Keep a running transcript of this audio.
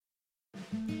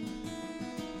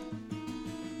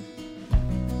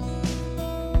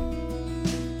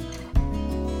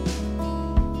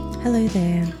Hello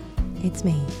there, it's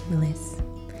me, Melissa.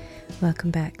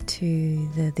 Welcome back to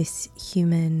the This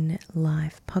Human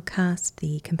Life podcast,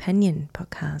 the companion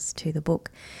podcast to the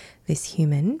book This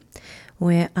Human,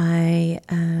 where I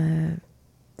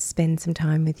spend some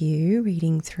time with you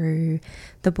reading through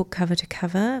the book cover to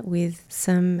cover with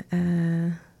some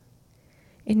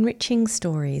enriching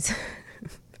stories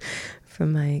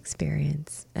from my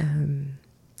experience.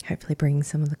 Hopefully bring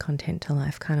some of the content to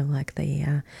life, kind of like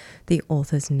the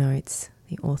author's notes,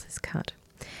 the author's cut.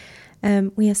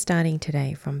 We are starting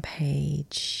today from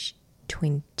page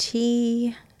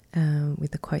 20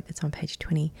 with the quote that's on page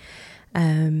 20.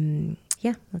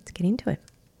 Let's get into it.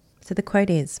 So the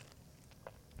quote is,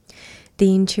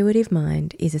 "The intuitive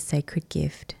mind is a sacred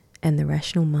gift and the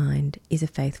rational mind is a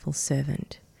faithful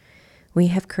servant. We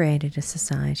have created a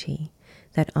society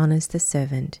that honours the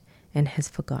servant and has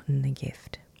forgotten the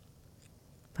gift."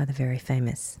 By the very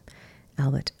famous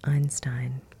Albert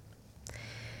Einstein.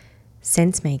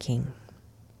 Sense making.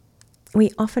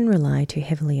 We often rely too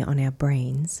heavily on our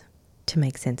brains to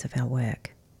make sense of our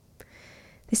work.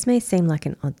 This may seem like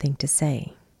an odd thing to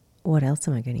say. What else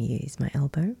am I going to use? My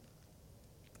elbow?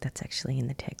 That's actually in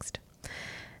the text.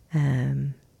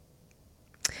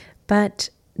 But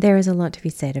there is a lot to be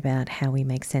said about how we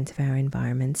make sense of our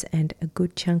environments, and a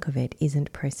good chunk of it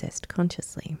isn't processed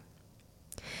consciously.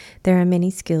 There are many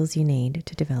skills you need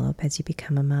to develop as you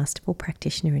become a masterful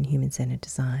practitioner in human-centered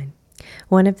design.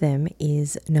 One of them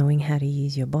is knowing how to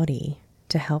use your body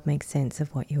to help make sense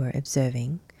of what you are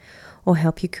observing or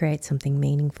help you create something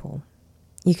meaningful.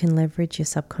 You can leverage your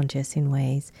subconscious in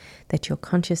ways that your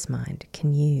conscious mind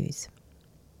can use.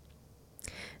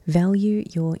 Value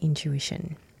your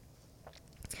intuition.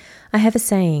 I have a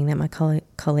saying that my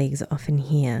colleagues often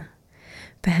hear.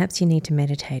 Perhaps you need to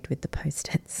meditate with the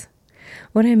post-its.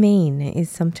 What I mean is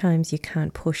sometimes you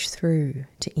can't push through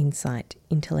to insight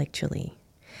intellectually.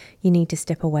 You need to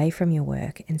step away from your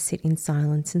work and sit in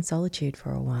silence and solitude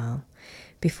for a while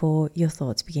before your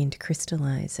thoughts begin to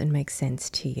crystallize and make sense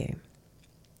to you.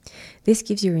 This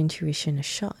gives your intuition a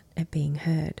shot at being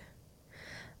heard.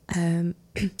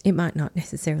 It might not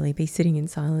necessarily be sitting in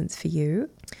silence for you,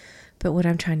 but what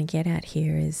I'm trying to get at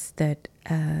here is that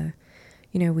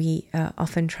we are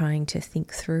often trying to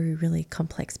think through really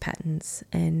complex patterns,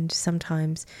 and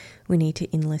sometimes we need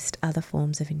to enlist other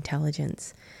forms of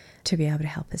intelligence to be able to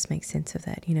help us make sense of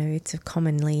that. It's a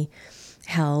commonly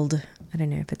held, I don't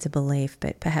know if it's a belief,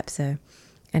 but perhaps an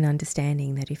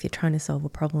understanding that if you're trying to solve a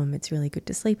problem, it's really good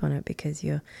to sleep on it because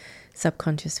your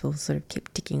subconscious will sort of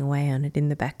keep ticking away on it in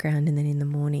the background, and then in the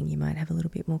morning you might have a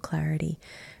little bit more clarity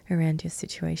around your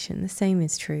situation. The same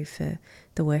is true for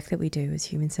the work that we do as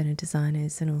human-centered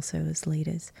designers and also as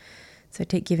leaders. So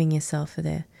giving yourself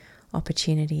the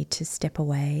opportunity to step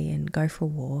away and go for a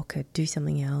walk or do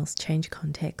something else, change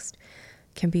context,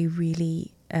 can be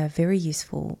really very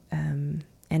useful and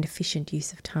efficient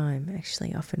use of time.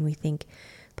 Actually, often we think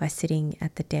by sitting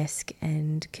at the desk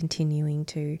and continuing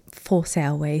to force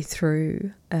our way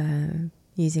through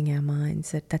using our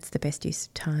minds, that's the best use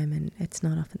of time, and it's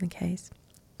not often the case.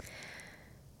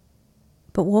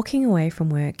 But walking away from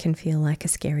work can feel like a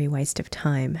scary waste of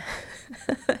time.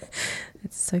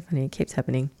 It's so funny, it keeps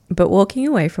happening. But walking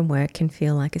away from work can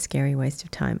feel like a scary waste of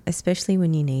time, especially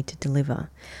when you need to deliver.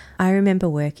 I remember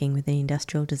working with an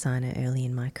industrial designer early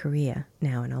in my career,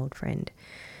 now an old friend.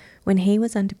 When he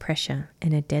was under pressure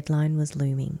and a deadline was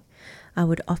looming, I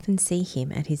would often see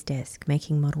him at his desk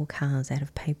making model cars out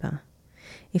of paper.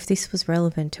 If this was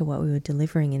relevant to what we were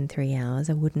delivering in 3 hours,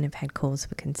 I wouldn't have had cause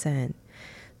for concern,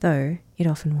 though it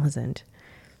often wasn't.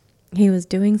 He was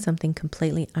doing something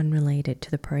completely unrelated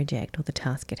to the project or the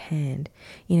task at hand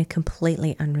in a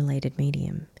completely unrelated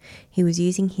medium. He was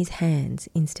using his hands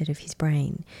instead of his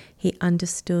brain. He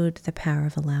understood the power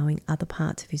of allowing other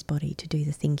parts of his body to do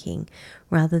the thinking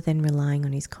rather than relying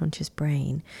on his conscious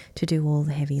brain to do all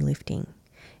the heavy lifting.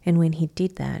 And when he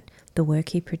did that, the work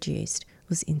he produced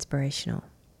was inspirational.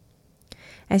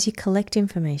 As you collect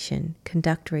information,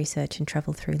 conduct research and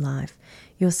travel through life,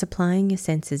 you're supplying your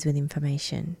senses with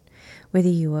information, whether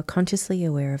you are consciously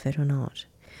aware of it or not.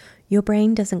 Your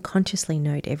brain doesn't consciously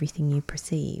note everything you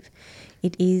perceive.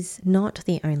 It is not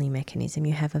the only mechanism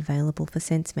you have available for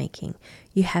sense making.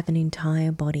 You have an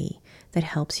entire body that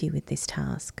helps you with this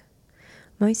task.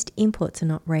 Most inputs are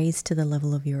not raised to the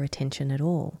level of your attention at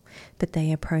all, but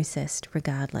they are processed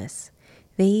regardless.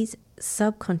 These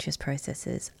subconscious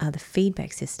processes are the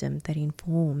feedback system that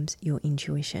informs your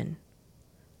intuition.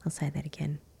 I'll say that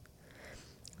again.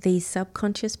 These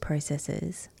subconscious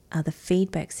processes are the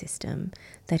feedback system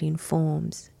that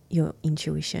informs your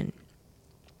intuition.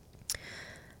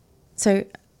 So,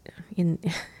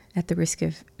 at the risk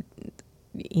of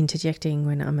interjecting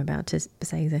when I'm about to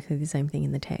say exactly the same thing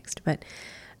in the text. But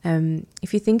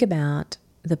if you think about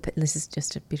this is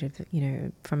just a bit of,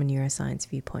 from a neuroscience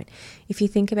viewpoint. If you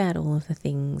think about all of the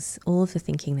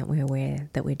thinking that we're aware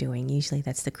that we're doing, usually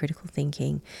that's the critical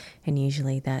thinking, and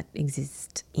usually that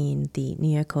exists in the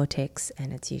neocortex,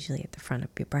 and it's usually at the front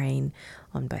of your brain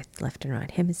on both left and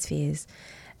right hemispheres.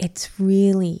 It's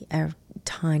really a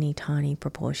tiny, tiny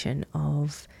proportion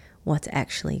of what's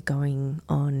actually going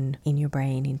on in your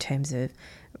brain in terms of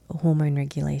hormone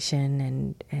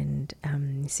regulation and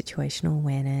situational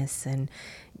awareness and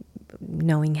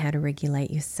knowing how to regulate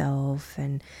yourself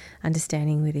and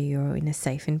understanding whether you're in a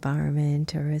safe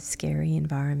environment or a scary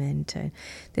environment.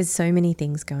 There's so many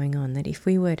things going on that if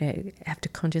we were to have to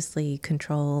consciously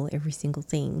control every single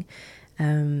thing,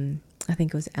 I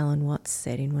think it was Alan Watts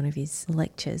said in one of his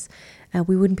lectures,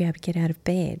 we wouldn't be able to get out of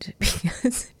bed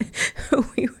because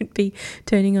we would be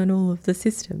turning on all of the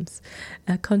systems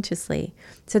consciously.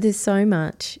 So there's so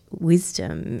much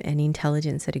wisdom and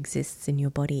intelligence that exists in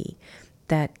your body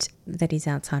that is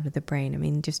outside of the brain. I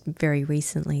mean, just very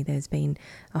recently there's been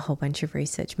a whole bunch of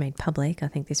research made public. I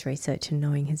think this research and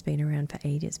knowing has been around for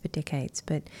ages, for decades,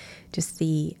 but just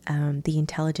the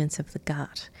intelligence of the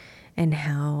gut and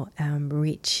how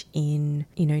rich in,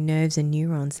 nerves and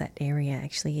neurons that area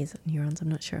actually is. Neurons, I'm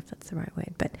not sure if that's the right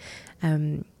word, but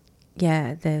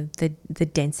the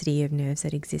density of nerves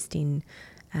that exist in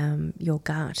your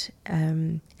gut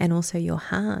and also your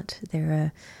heart. There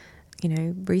are,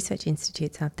 research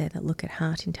institutes out there that look at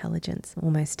heart intelligence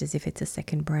almost as if it's a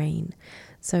second brain.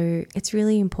 So it's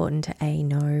really important to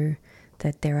know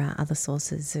that there are other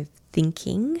sources of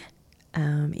thinking,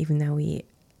 even though we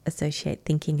associate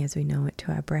thinking as we know it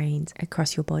to our brains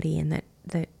across your body, and that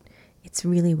it's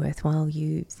really worthwhile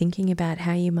you thinking about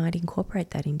how you might incorporate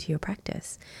that into your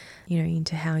practice,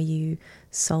 into how you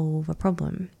solve a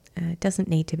problem. It doesn't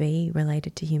need to be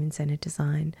related to human-centered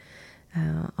design.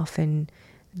 Often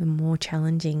the more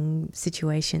challenging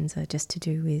situations are just to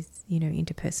do with,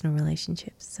 interpersonal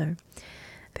relationships, so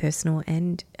personal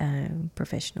and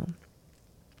professional.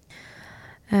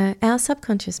 Our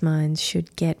subconscious minds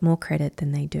should get more credit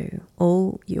than they do.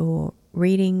 All your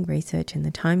reading, research, and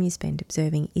the time you spend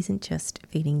observing isn't just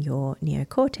feeding your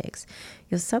neocortex.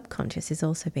 Your subconscious is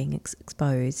also being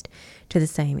exposed to the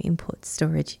same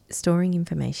inputs, storing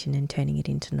information and turning it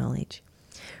into knowledge.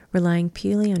 Relying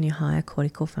purely on your higher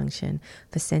cortical function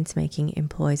for sense-making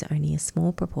employs only a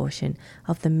small proportion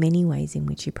of the many ways in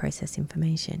which you process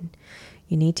information.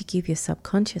 You need to give your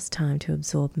subconscious time to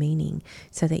absorb meaning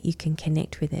so that you can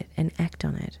connect with it and act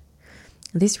on it.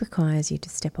 This requires you to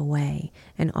step away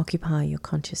and occupy your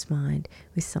conscious mind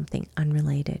with something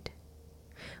unrelated.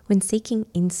 When seeking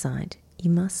insight, you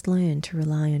must learn to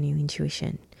rely on your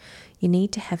intuition. You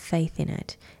need to have faith in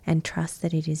it and trust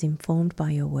that it is informed by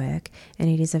your work and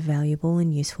it is a valuable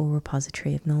and useful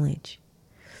repository of knowledge.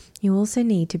 You also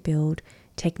need to build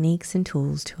techniques and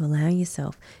tools to allow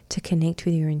yourself to connect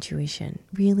with your intuition,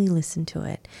 really listen to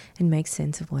it and make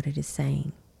sense of what it is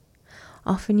saying.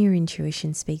 Often your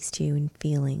intuition speaks to you in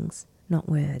feelings, not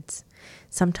words.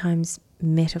 Sometimes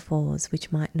metaphors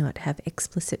which might not have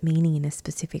explicit meaning in a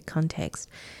specific context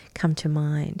come to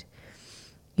mind.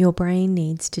 Your brain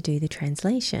needs to do the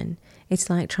translation. It's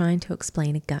like trying to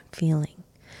explain a gut feeling.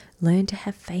 Learn to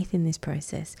have faith in this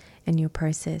process and your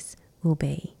process will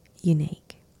be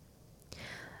unique.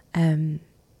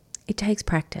 It takes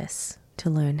practice to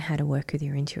learn how to work with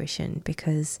your intuition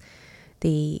because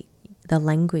the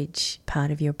language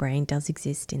part of your brain does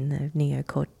exist in the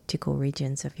neocortical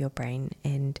regions of your brain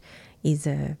and is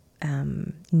a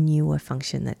newer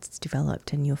function that's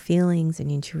developed, and your feelings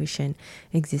and intuition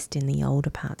exist in the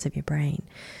older parts of your brain.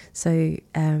 So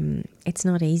it's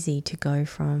not easy to go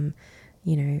from,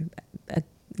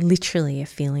 literally a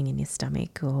feeling in your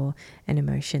stomach or an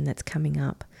emotion that's coming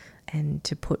up and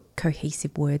to put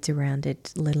cohesive words around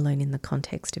it, let alone in the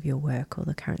context of your work or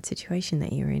the current situation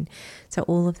that you're in. So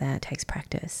all of that takes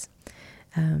practice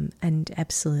and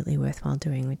absolutely worthwhile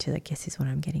doing, which I guess is what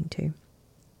I'm getting to.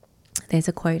 There's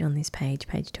a quote on this page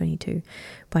 22,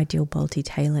 by Jill Bolte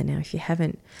Taylor. Now, if you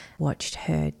haven't watched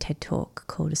her TED Talk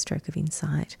called A Stroke of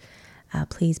Insight,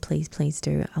 please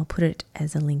do. I'll put it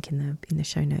as a link in the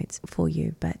show notes for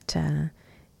you. But a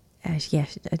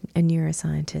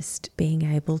neuroscientist being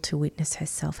able to witness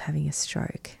herself having a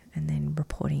stroke and then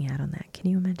reporting out on that. Can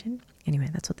you imagine? Anyway,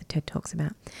 that's what the TED Talk's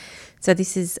about. So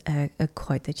this is a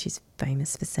quote that she's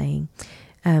famous for saying.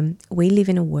 We live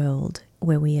in a world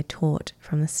where we are taught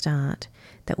from the start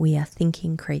that we are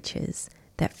thinking creatures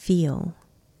that feel.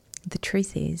 The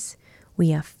truth is,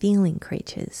 we are feeling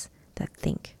creatures that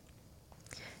think.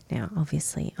 Now,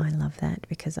 obviously, I love that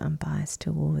because I'm biased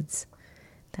towards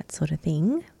that sort of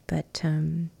thing. But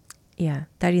yeah,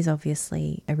 that is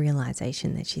obviously a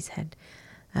realization that she's had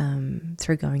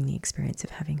through going the experience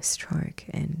of having a stroke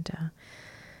and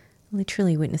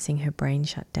literally witnessing her brain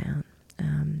shut down.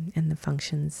 And the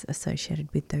functions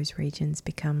associated with those regions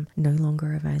become no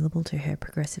longer available to her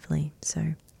progressively.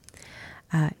 So,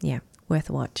 yeah, worth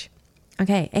a watch.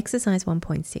 Okay, exercise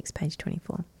 1.6, page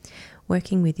 24.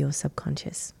 Working with your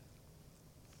subconscious.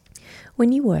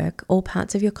 When you work, all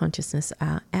parts of your consciousness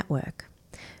are at work.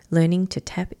 Learning to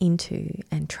tap into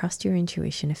and trust your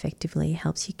intuition effectively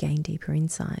helps you gain deeper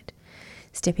insight.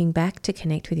 Stepping back to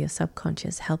connect with your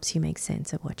subconscious helps you make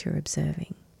sense of what you're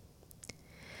observing.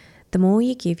 The more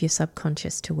you give your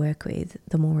subconscious to work with,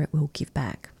 the more it will give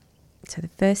back. So the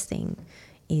first thing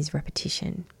is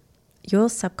repetition. Your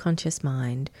subconscious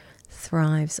mind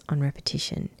thrives on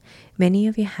repetition. Many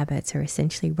of your habits are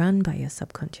essentially run by your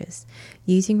subconscious.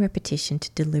 Using repetition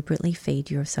to deliberately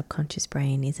feed your subconscious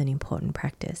brain is an important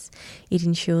practice. It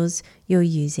ensures you're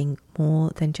using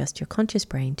more than just your conscious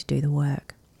brain to do the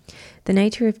work. The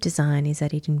nature of design is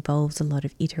that it involves a lot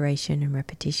of iteration and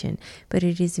repetition, but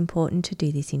it is important to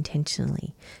do this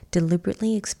intentionally.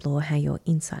 Deliberately explore how your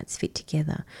insights fit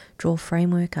together. Draw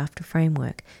framework after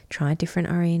framework. Try different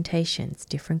orientations,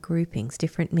 different groupings,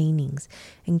 different meanings,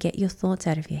 and get your thoughts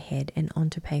out of your head and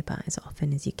onto paper as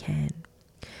often as you can.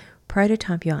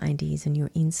 Prototype your ideas and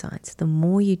your insights. The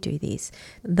more you do this,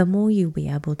 the more you'll be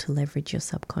able to leverage your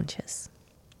subconscious.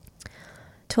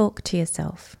 Talk to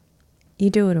yourself. You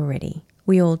do it already.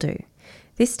 We all do.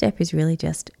 This step is really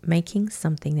just making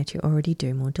something that you already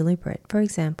do more deliberate. For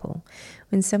example,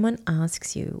 when someone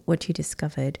asks you what you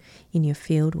discovered in your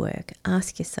field work,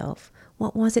 ask yourself,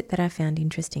 what was it that I found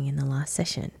interesting in the last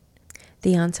session?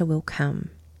 The answer will come.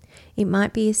 It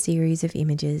might be a series of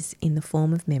images in the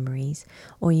form of memories,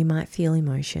 or you might feel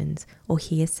emotions or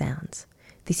hear sounds.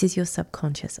 This is your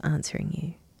subconscious answering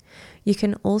you. You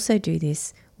can also do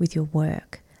this with your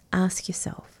work. Ask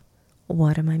yourself,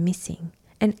 what am I missing?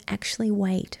 And actually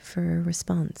wait for a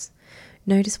response.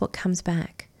 Notice what comes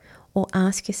back, or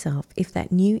ask yourself if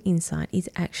that new insight is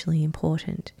actually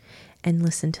important and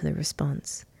listen to the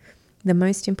response. The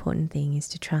most important thing is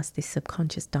to trust this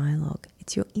subconscious dialogue.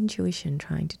 It's your intuition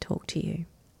trying to talk to you.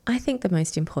 I think the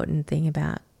most important thing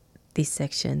about this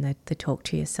section, the talk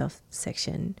to yourself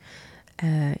section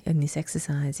in this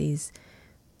exercise, is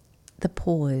the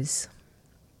pause.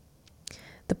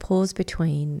 The pause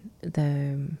between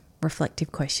the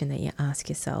reflective question that you ask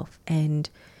yourself and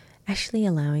actually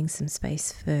allowing some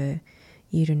space for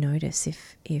you to notice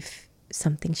if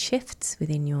something shifts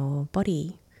within your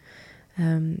body.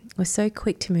 We're so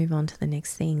quick to move on to the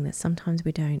next thing that sometimes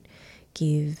we don't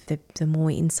give the more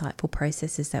insightful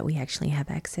processes that we actually have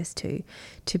access to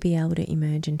be able to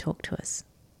emerge and talk to us.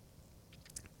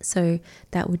 So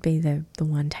that would be the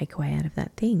one takeaway out of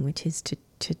that thing, which is to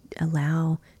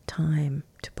allow time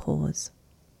to pause.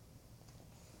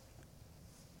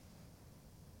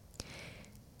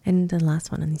 And the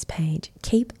last one on this page,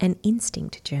 keep an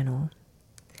instinct journal.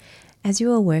 As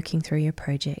you are working through your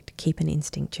project, keep an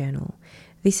instinct journal.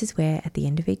 This is where at the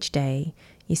end of each day,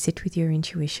 you sit with your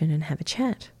intuition and have a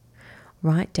chat.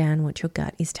 Write down what your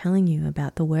gut is telling you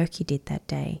about the work you did that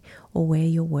day or where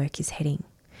your work is heading.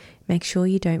 Make sure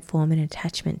you don't form an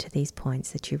attachment to these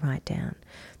points that you write down.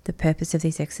 The purpose of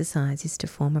this exercise is to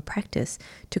form a practice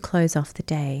to close off the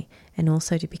day and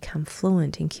also to become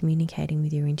fluent in communicating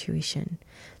with your intuition.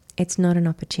 It's not an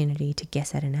opportunity to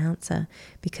guess at an answer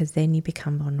because then you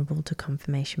become vulnerable to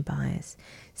confirmation bias.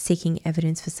 Seeking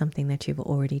evidence for something that you've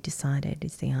already decided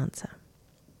is the answer.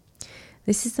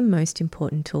 This is the most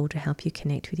important tool to help you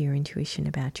connect with your intuition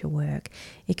about your work.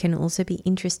 It can also be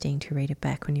interesting to read it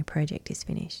back when your project is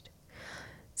finished.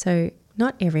 So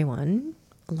not everyone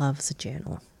loves a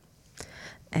journal.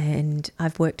 And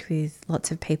I've worked with lots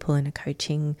of people in a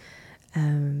coaching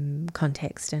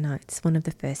context, and it's one of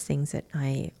the first things that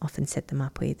I often set them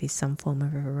up with is some form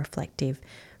of a reflective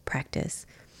practice,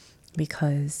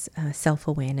 because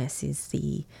self-awareness is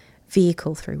the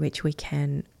vehicle through which we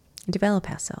can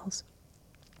develop ourselves.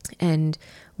 And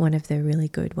one of the really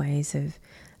good ways of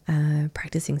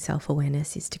practicing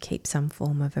self-awareness is to keep some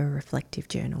form of a reflective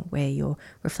journal where you're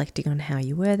reflecting on how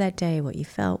you were that day, what you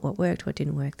felt, what worked, what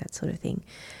didn't work, that sort of thing.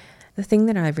 The thing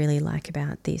that I really like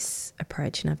about this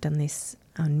approach, and I've done this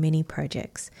on many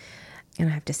projects, and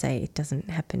I have to say it doesn't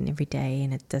happen every day,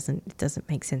 and it doesn't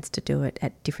make sense to do it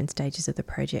at different stages of the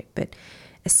project, but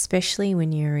especially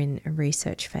when you're in a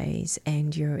research phase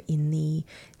and you're in the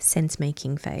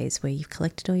sense-making phase where you've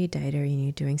collected all your data and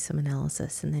you're doing some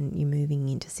analysis and then you're moving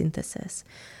into synthesis.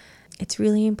 it's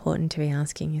really important to be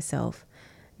asking yourself,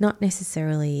 not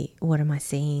necessarily what am I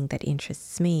seeing that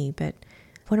interests me, but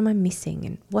what am I missing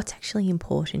and what's actually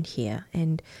important here?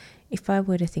 And if I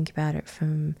were to think about it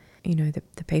from,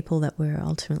 the people that we're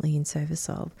ultimately in service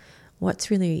of,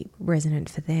 what's really resonant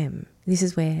for them? This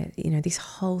is where, this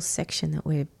whole section that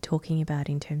we're talking about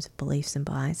in terms of beliefs and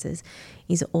biases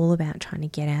is all about trying to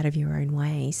get out of your own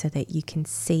way so that you can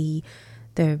see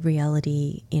the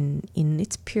reality in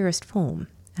its purest form,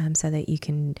 so that you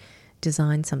can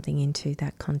design something into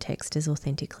that context as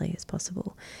authentically as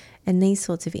possible. And these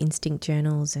sorts of instinct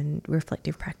journals and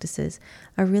reflective practices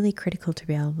are really critical to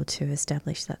be able to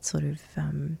establish that sort of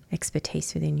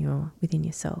expertise within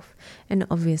yourself. And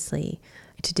obviously,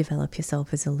 to develop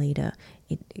yourself as a leader,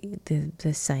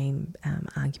 the same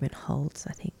argument holds,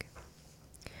 I think.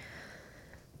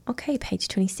 Okay, page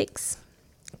 26.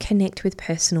 Connect with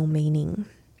personal meaning.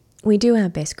 We do our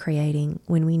best creating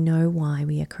when we know why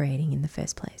we are creating in the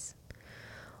first place.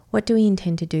 What do we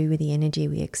intend to do with the energy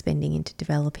we are expending into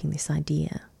developing this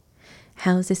idea?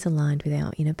 How is this aligned with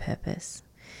our inner purpose?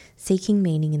 Seeking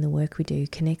meaning in the work we do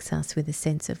connects us with a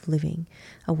sense of living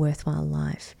a worthwhile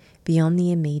life beyond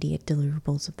the immediate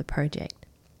deliverables of the project.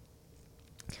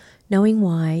 Knowing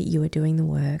why you are doing the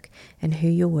work and who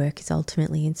your work is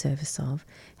ultimately in service of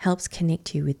helps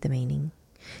connect you with the meaning.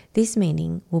 This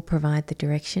meaning will provide the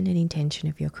direction and intention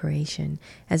of your creation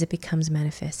as it becomes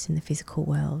manifest in the physical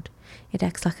world. It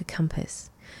acts like a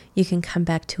compass. You can come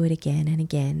back to it again and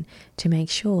again to make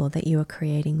sure that you are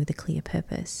creating with a clear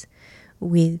purpose.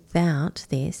 Without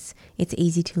this, it's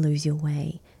easy to lose your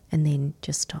way and then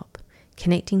just stop.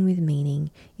 Connecting with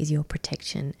meaning is your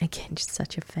protection against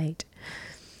such a fate.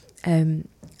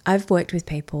 I've worked with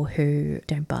people who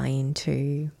don't buy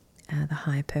into the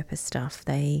higher purpose stuff.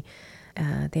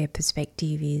 Their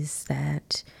perspective is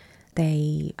that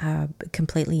they are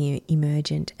completely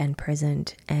emergent and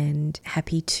present and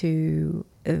happy to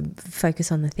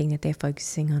focus on the thing that they're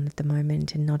focusing on at the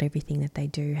moment, and not everything that they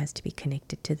do has to be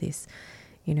connected to this,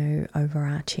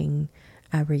 overarching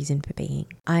reason for being.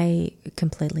 I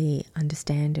completely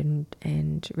understand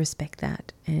and respect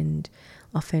that, and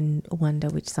often wonder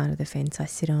which side of the fence I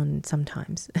sit on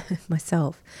sometimes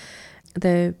myself.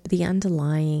 The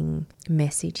underlying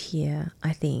message here,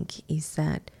 I think, is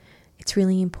that it's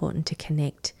really important to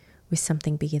connect with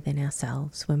something bigger than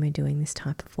ourselves when we're doing this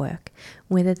type of work,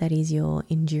 whether that is your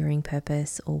enduring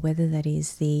purpose or whether that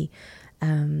is the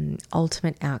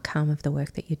ultimate outcome of the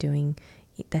work that you're doing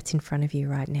that's in front of you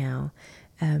right now.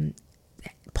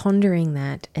 Pondering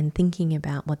that and thinking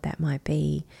about what that might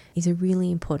be is a really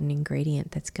important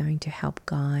ingredient that's going to help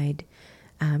guide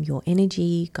your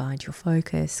energy, guide your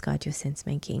focus, guide your sense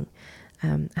making.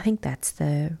 I think that's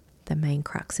the main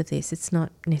crux of this. It's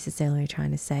not necessarily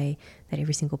trying to say that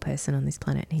every single person on this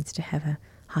planet needs to have a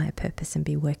higher purpose and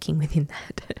be working within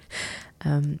that.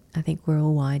 I think we're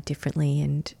all wired differently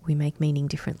and we make meaning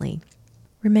differently.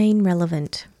 Remain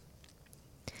relevant.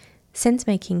 Sense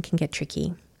making can get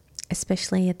tricky,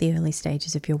 especially at the early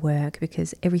stages of your work,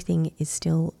 because everything is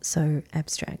still so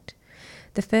abstract.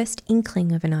 The first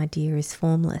inkling of an idea is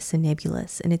formless and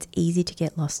nebulous, and it's easy to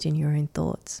get lost in your own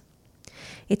thoughts.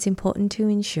 It's important to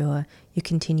ensure you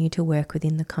continue to work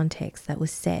within the context that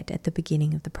was set at the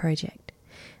beginning of the project.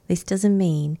 This doesn't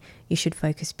mean you should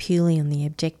focus purely on the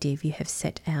objective you have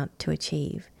set out to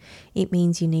achieve. It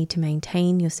means you need to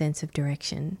maintain your sense of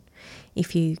direction.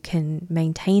 If you can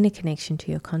maintain a connection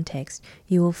to your context,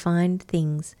 you will find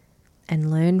things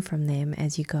and learn from them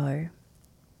as you go.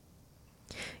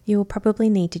 You will probably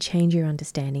need to change your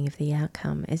understanding of the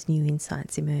outcome as new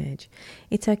insights emerge.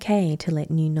 It's okay to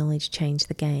let new knowledge change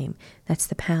the game. That's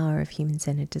the power of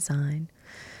human-centered design.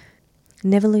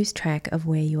 Never lose track of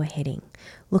where you are heading.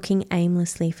 Looking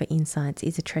aimlessly for insights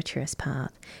is a treacherous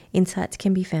path. Insights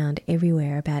can be found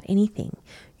everywhere about anything.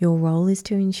 Your role is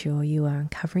to ensure you are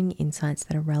uncovering insights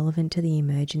that are relevant to the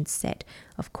emergent set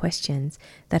of questions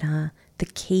that are the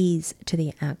keys to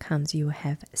the outcomes you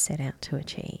have set out to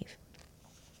achieve.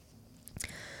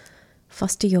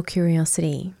 Foster your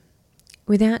curiosity.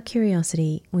 Without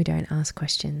curiosity, we don't ask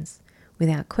questions.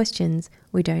 Without questions,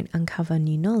 we don't uncover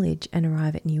new knowledge and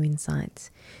arrive at new insights.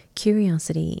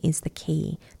 Curiosity is the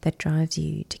key that drives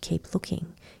you to keep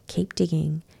looking, keep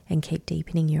digging, and keep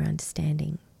deepening your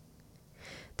understanding.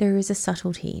 There is a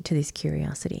subtlety to this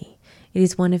curiosity. It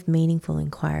is one of meaningful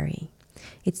inquiry.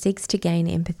 It seeks to gain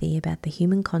empathy about the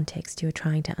human context you are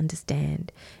trying to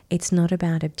understand. It's not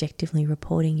about objectively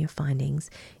reporting your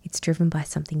findings. It's driven by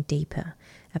something deeper,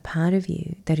 a part of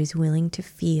you that is willing to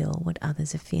feel what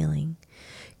others are feeling.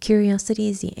 Curiosity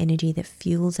is the energy that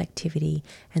fuels activity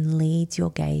and leads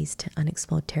your gaze to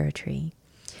unexplored territory.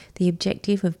 The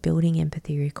objective of building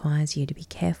empathy requires you to be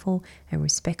careful and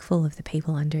respectful of the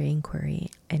people under inquiry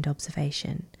and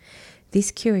observation.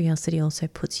 This curiosity also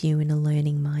puts you in a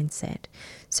learning mindset,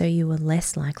 so you are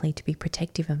less likely to be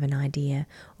protective of an idea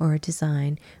or a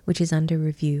design which is under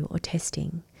review or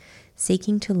testing.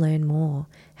 Seeking to learn more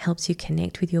helps you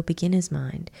connect with your beginner's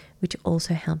mind, which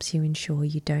also helps you ensure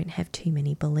you don't have too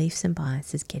many beliefs and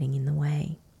biases getting in the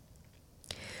way.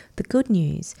 The good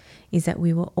news is that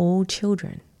we were all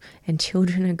children, and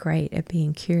children are great at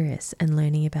being curious and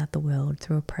learning about the world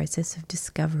through a process of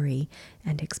discovery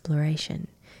and exploration.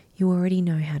 You already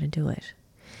know how to do it.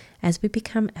 As we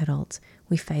become adults,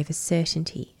 we favour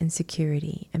certainty and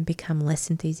security and become less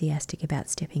enthusiastic about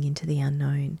stepping into the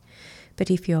unknown.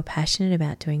 But if you're passionate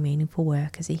about doing meaningful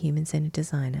work as a human-centered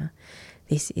designer,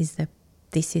 this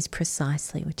is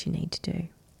precisely what you need to do.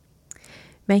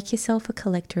 Make yourself a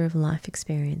collector of life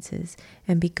experiences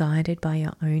and be guided by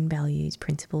your own values,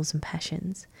 principles, and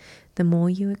passions. The more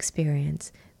you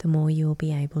experience, the more you will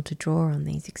be able to draw on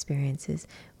these experiences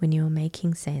when you are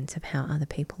making sense of how other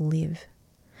people live.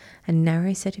 A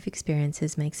narrow set of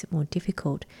experiences makes it more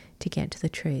difficult to get to the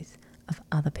truth of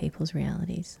other people's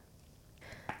realities.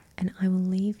 And I will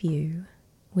leave you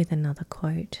with another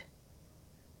quote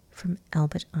from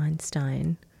Albert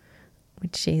Einstein,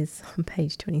 which is on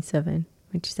page 27,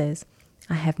 which says,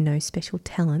 "I have no special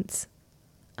talents.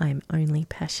 I am only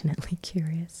passionately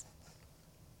curious."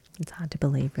 It's hard to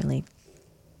believe, really.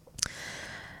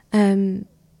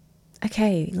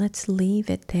 Okay, let's leave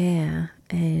it there.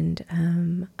 And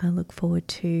I look forward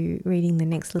to reading the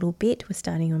next little bit. We're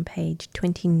starting on page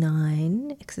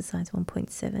 29, exercise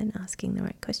 1.7, asking the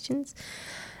right questions.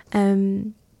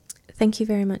 Thank you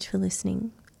very much for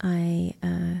listening. I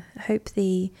hope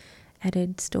the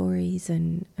added stories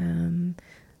and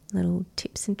little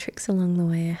tips and tricks along the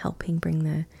way are helping bring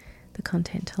the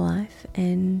content to life.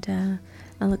 And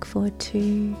I look forward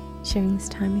to sharing this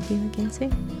time with you again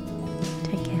soon.